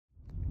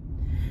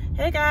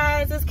Hey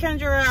guys, it's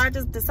Kendra. I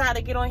just decided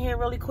to get on here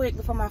really quick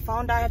before my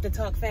phone died. I have to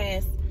talk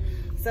fast.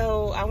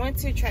 So I went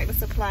to Tractor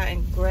Supply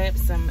and grabbed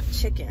some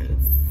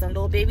chickens, some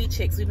little baby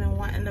chicks. We've been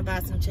wanting to buy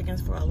some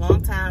chickens for a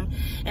long time,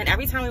 and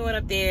every time we went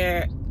up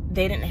there,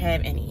 they didn't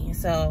have any.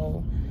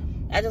 So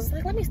I just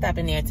like, let me stop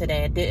in there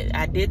today.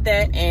 I did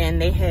that, and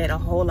they had a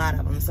whole lot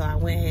of them. So I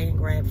went ahead and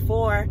grabbed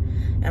 4,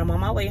 and I'm on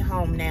my way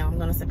home now. I'm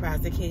gonna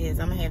surprise the kids.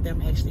 I'm gonna have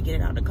them actually get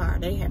it out of the car.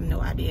 They have no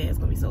idea. It's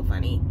gonna be so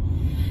funny.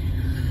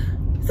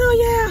 So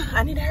yeah,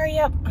 I need to hurry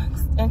up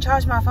and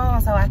charge my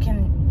phone so I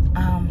can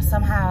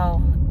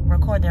somehow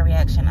record their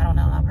reaction. I don't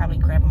know. I'll probably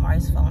grab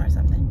Amari's phone or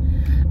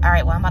something. All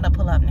right, well, I'm about to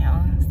pull up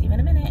now. See you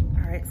in a minute.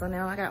 All right, so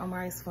now I got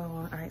Amari's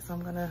phone. All right, so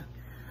I'm gonna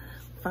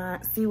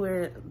see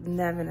where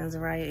Nevin and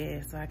Zariah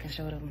is so I can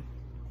show them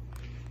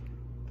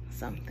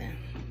something.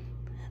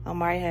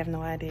 Amari have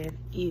no idea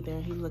either.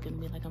 He's looking at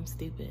me like I'm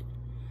stupid.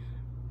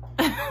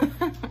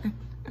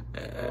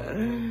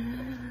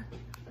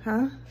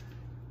 Huh?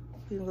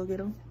 You gonna go get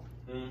him?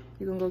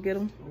 You gonna go get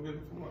him? I'm gonna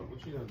come on.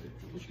 What you done did?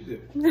 What you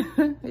did?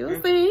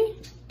 You'll see.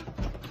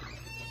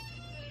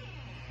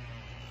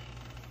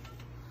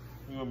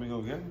 You want me to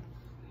go get him?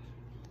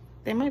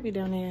 They might be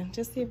down there.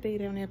 Just see if they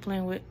down there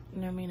playing with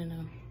Nermina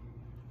now.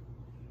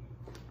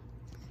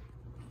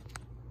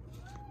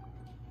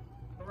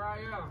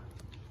 Mariah.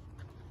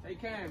 Hey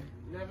Cam,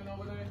 Nevin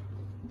over there?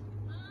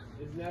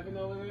 Is Nevin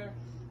over there?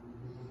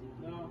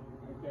 No?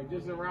 Okay,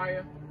 just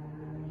Zariah?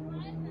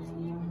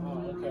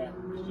 Oh, okay.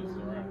 It's just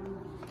Zariah.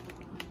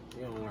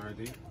 You don't want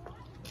ID?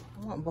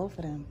 I want both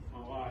of them. Oh,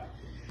 why?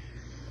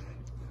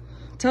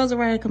 Tell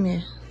Zariah come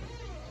here.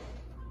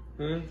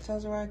 Hmm?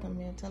 Tell Zariah come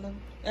here. Tell her.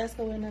 Ask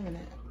her where Nevin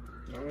at.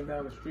 I went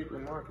down the street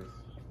with Marcus.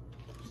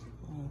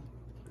 Oh.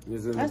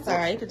 Is it That's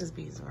alright. It could just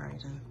be Zariah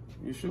then.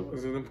 You sure?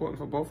 Is it important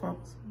for both of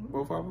us?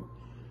 Both of them?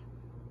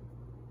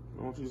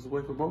 Why don't you just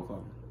wait for both of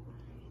them?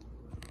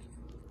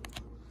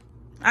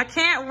 I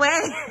can't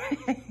wait.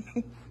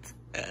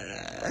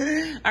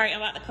 Alright,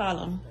 I'm about to call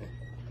him.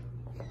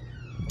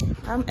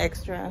 I'm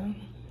extra.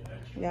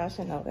 Y'all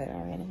should know that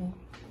already.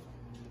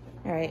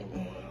 Alright.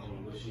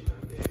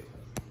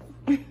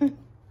 And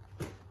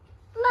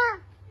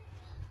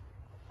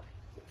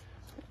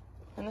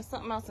there's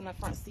something else in the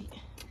front seat.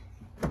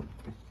 You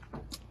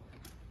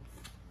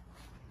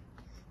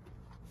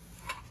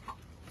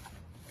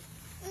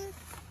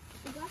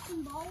got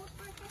some balls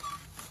right there?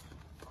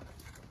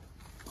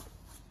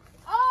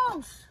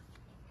 Oh!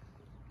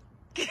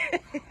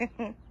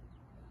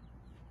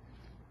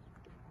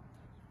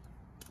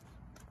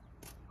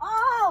 Oh!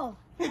 Oh.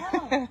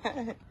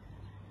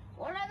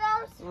 What are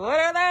those? What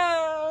are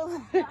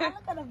those? I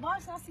look at the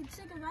box, I see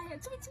chicken right here.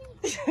 Tweet,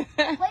 tweet.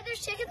 Wait,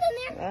 there's chickens in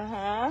there?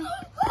 Uh-huh.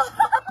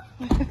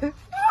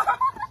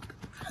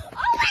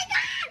 Oh my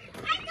God! I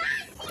got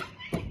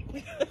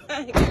chicken!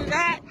 You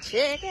got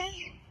chicken?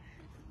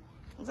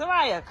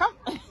 Zariah, come.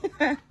 I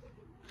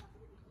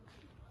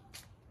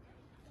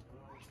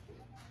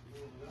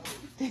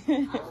was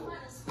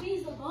about to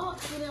squeeze the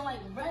box and then like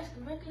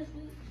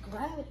recklessly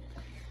grab it.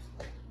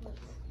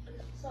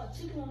 Saw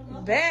chicken on the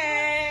box.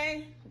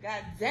 Bae,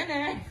 got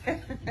dinner.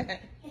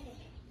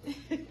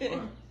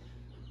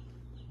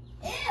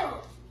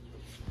 Ew!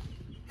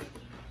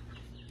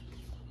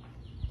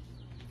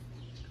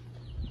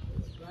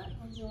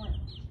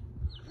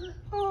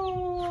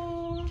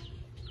 Oh,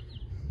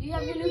 You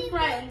have your new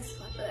friends.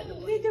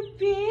 like a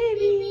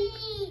baby.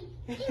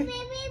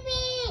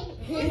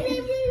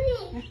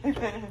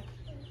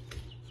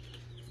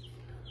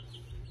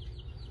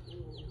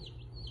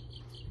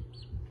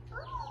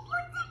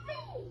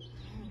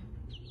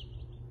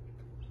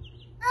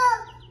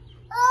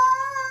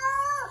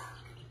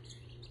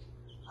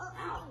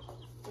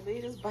 Did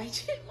they just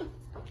bite you?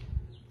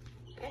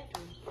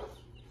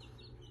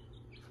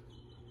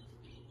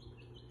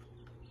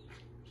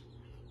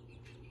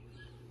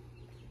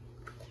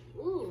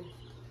 Ooh,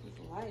 it's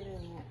light,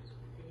 isn't it?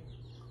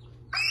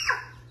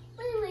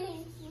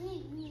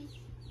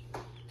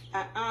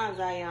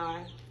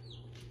 Zion.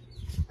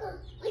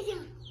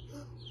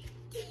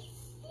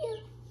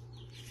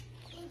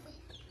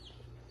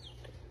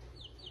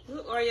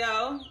 Look,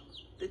 Oreo,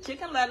 the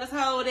chicken let us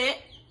hold it.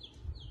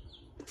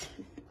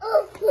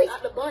 Oh, please.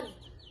 Not the bunny.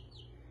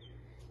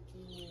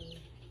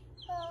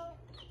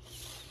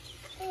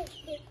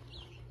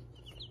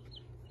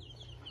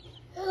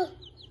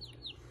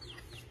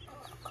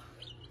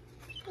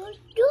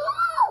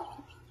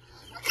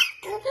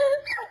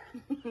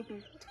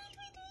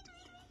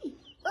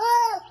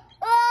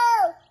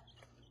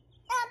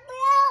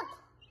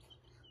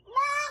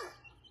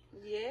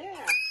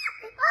 Yeah.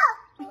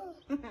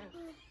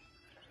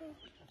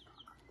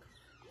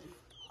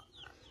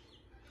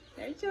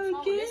 They're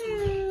so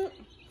cute.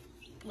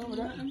 Oh,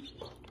 that one?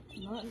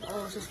 Nothing.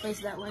 Oh, it's just face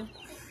that way.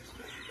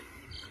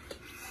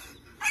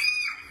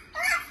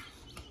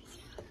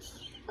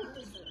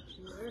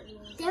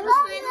 There was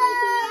right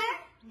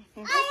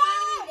there.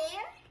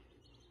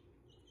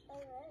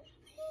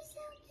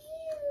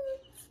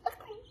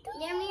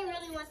 Yummy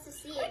really wants to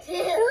see it too.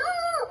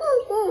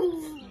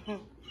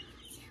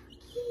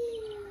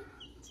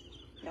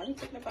 Let me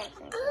take the box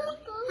out.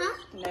 Huh?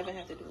 Never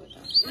have to do it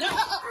though. No.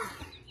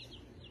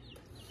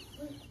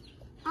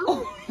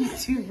 Oh,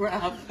 too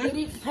rough. I want to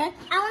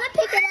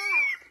pick it up.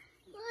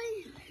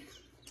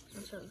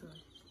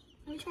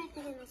 I'm trying to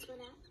figure this one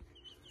out.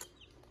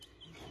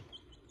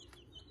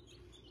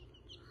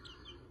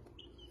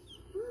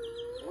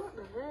 What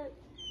the heck?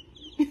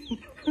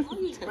 Why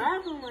are you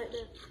grabbing like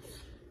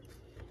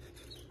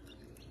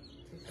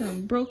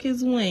that? Broke his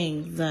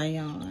wings,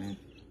 Zion.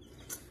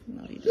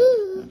 No, you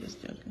didn't. I'm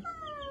just joking.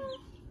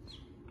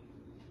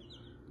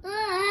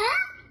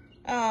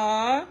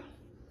 Aww.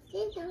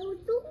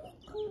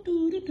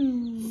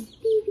 Doo-doo-doo.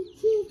 Baby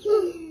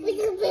chicken.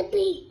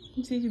 Baby.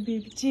 See your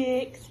baby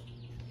chicks.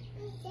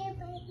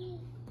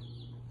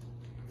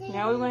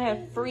 Now we're gonna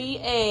have free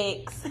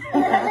eggs.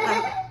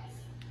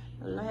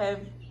 We're gonna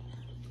have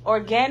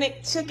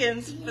organic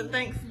chickens for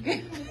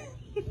Thanksgiving.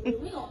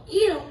 We gonna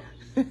eat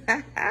them.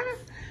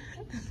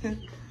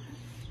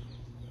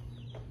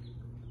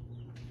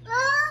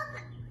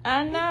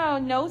 I know,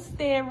 no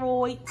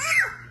steroids.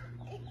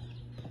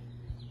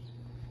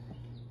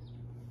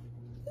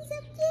 He's so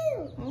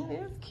cute. Oh,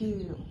 that's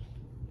cute.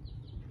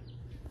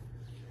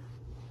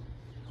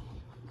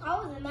 I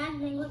was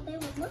imagining what they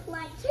would look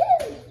like too.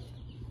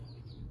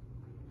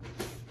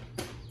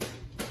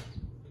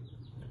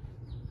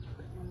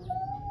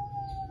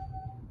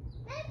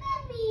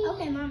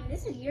 Okay, Mom,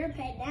 this is your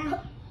pet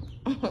now.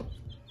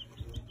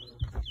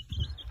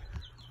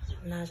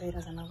 Najee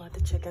doesn't know about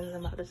the chickens.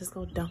 I'm about to just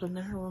go dump them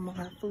in her room on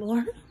her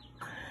floor.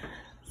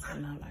 So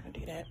no, I'm not gonna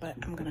do that, but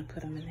I'm gonna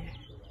put them in there.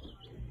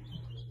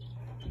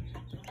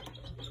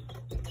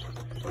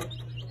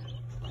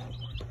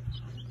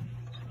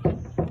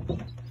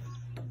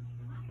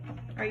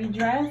 Are you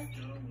dressed?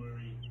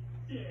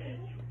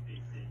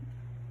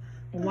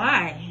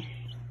 Why?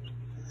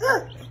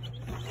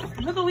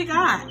 Look what we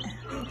got.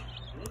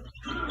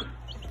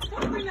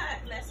 We're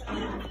not messing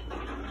up.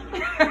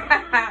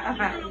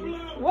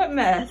 What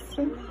mess?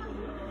 No.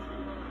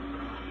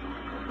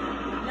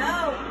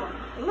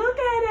 Look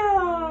at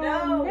him.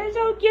 No. They're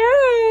so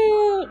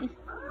cute.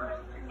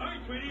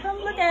 Come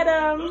look at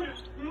him.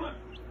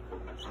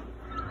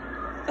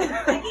 I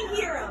can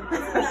hear him.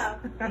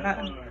 That's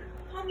enough.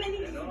 How many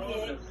did you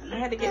get? I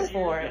had to get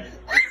 4.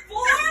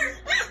 4?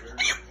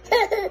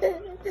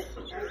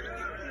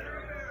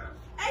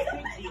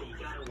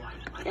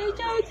 They're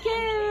so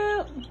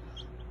cute.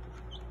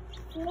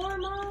 4,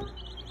 Mom?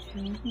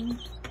 Mm-hmm.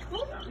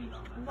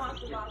 Box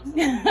the box.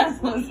 That's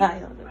what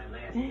Zion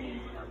did.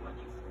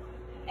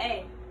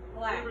 Hey,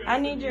 black. I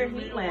need your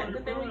heat lamp.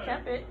 Good thing we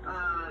kept it.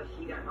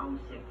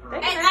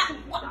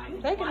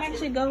 They can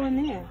actually go in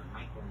there.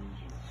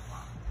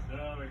 No,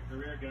 my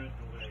career got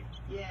delayed.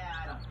 Yeah,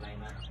 I don't blame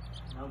her.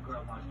 No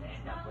girl wants to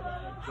end up with a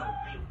joke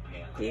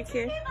pair. Do you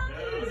care? No,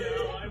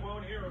 I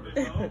won't hear of it,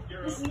 Mo.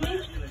 You're a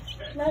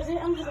That's it.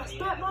 I'm gonna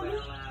start, Mommy.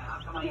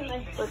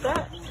 But that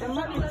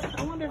might be,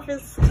 I wonder if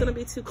it's gonna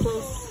be too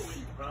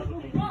close.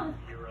 probably you're on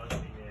the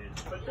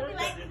edge. But that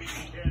doesn't mean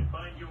you can't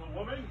find you a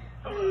woman.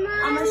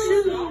 I'm a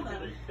shoe.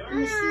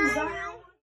 I'm a shoe.